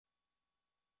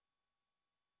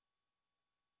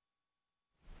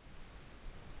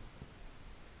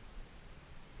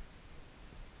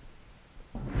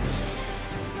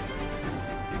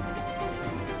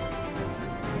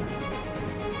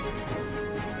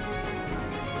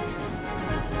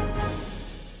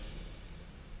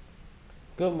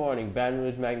Good morning, Baton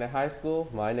Rouge Magnet High School.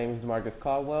 My name is DeMarcus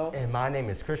Caldwell. And my name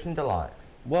is Christian Delott.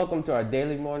 Welcome to our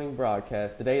daily morning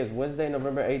broadcast. Today is Wednesday,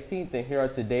 November 18th, and here are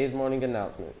today's morning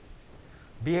announcements.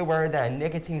 Be aware that a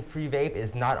nicotine-free vape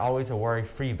is not always a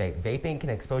worry-free vape. Vaping can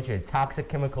expose you to toxic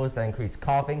chemicals that increase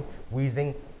coughing,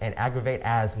 wheezing, and aggravate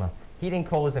asthma. Heating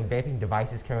coals and vaping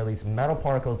devices can release metal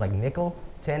particles like nickel,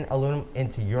 tin, aluminum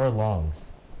into your lungs.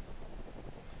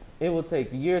 It will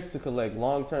take years to collect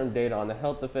long-term data on the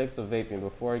health effects of vaping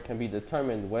before it can be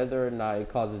determined whether or not it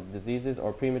causes diseases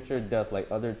or premature death like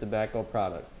other tobacco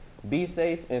products. Be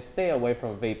safe and stay away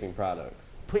from vaping products.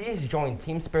 Please join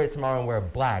Team Spirit tomorrow and wear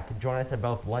black. Join us at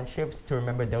both lunch shifts to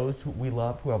remember those who we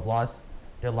love who have lost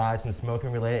their lives from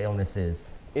smoking-related illnesses.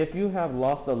 If you have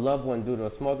lost a loved one due to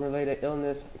a smoking-related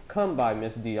illness, come by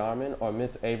Ms. DeArmond or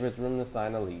Ms. Avers' room to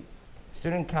sign a leave.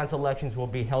 Student council elections will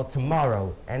be held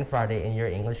tomorrow and Friday in your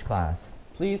English class.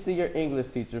 Please see your English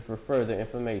teacher for further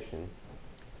information.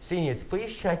 Seniors,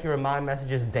 please check your remind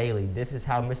messages daily. This is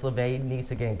how Ms. LeVay needs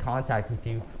to get in contact with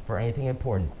you for anything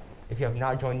important. If you have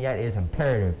not joined yet, it is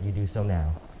imperative you do so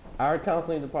now. Our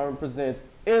counseling department presents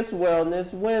It's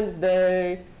Wellness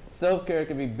Wednesday. Self-care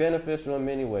can be beneficial in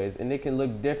many ways, and it can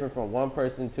look different from one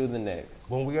person to the next.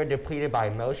 When we are depleted by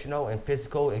emotional and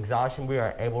physical exhaustion, we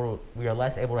are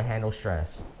less able to handle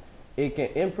stress. It can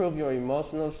improve your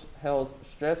emotional health,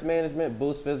 stress management,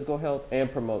 boost physical health,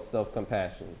 and promote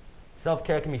self-compassion.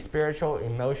 Self-care can be spiritual,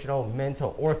 emotional,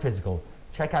 mental, or physical.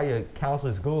 Check out your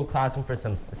counselor's Google Classroom for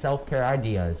some self-care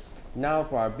ideas. Now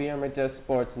for our BRMHS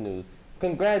sports news.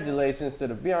 Congratulations to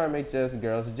the BRMHS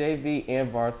girls JV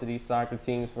and varsity soccer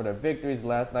teams for their victories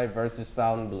last night versus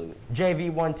Fountain Blue.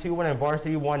 JV won 2-1 and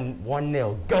varsity won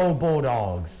 1-0. Go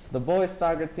Bulldogs! The boys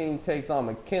soccer team takes on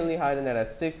McKinley Heights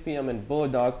at 6 p.m. in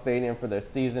Bulldog Stadium for their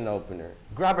season opener.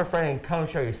 Grab a friend and come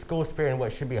show your school spirit in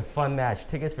what should be a fun match.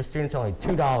 Tickets for students are only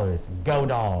 $2. Go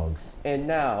Dogs! And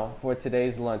now for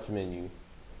today's lunch menu.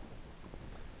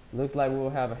 Looks like we will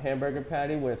have a hamburger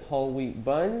patty with whole wheat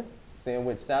bun,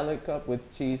 sandwich salad cup with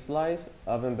cheese slice,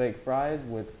 oven baked fries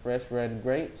with fresh red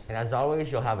grapes. And as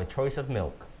always, you'll have a choice of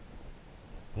milk.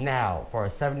 Now, for our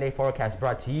 7-day forecast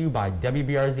brought to you by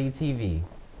WBRZ TV.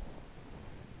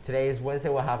 Today is Wednesday,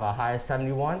 we'll have a high of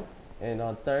 71. And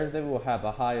on Thursday, we'll have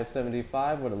a high of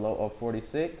 75 with a low of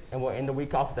 46. And we'll end the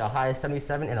week off with a high of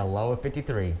 77 and a low of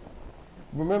 53.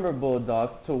 Remember,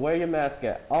 Bulldogs, to wear your mask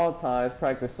at all times,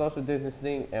 practice social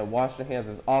distancing, and wash your hands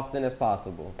as often as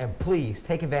possible. And please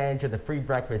take advantage of the free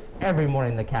breakfast every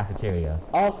morning in the cafeteria.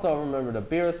 Also, remember to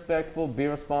be respectful, be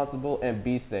responsible, and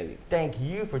be safe. Thank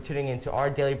you for tuning into our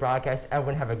daily broadcast.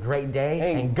 Everyone have a great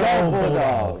day, and go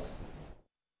Bulldogs!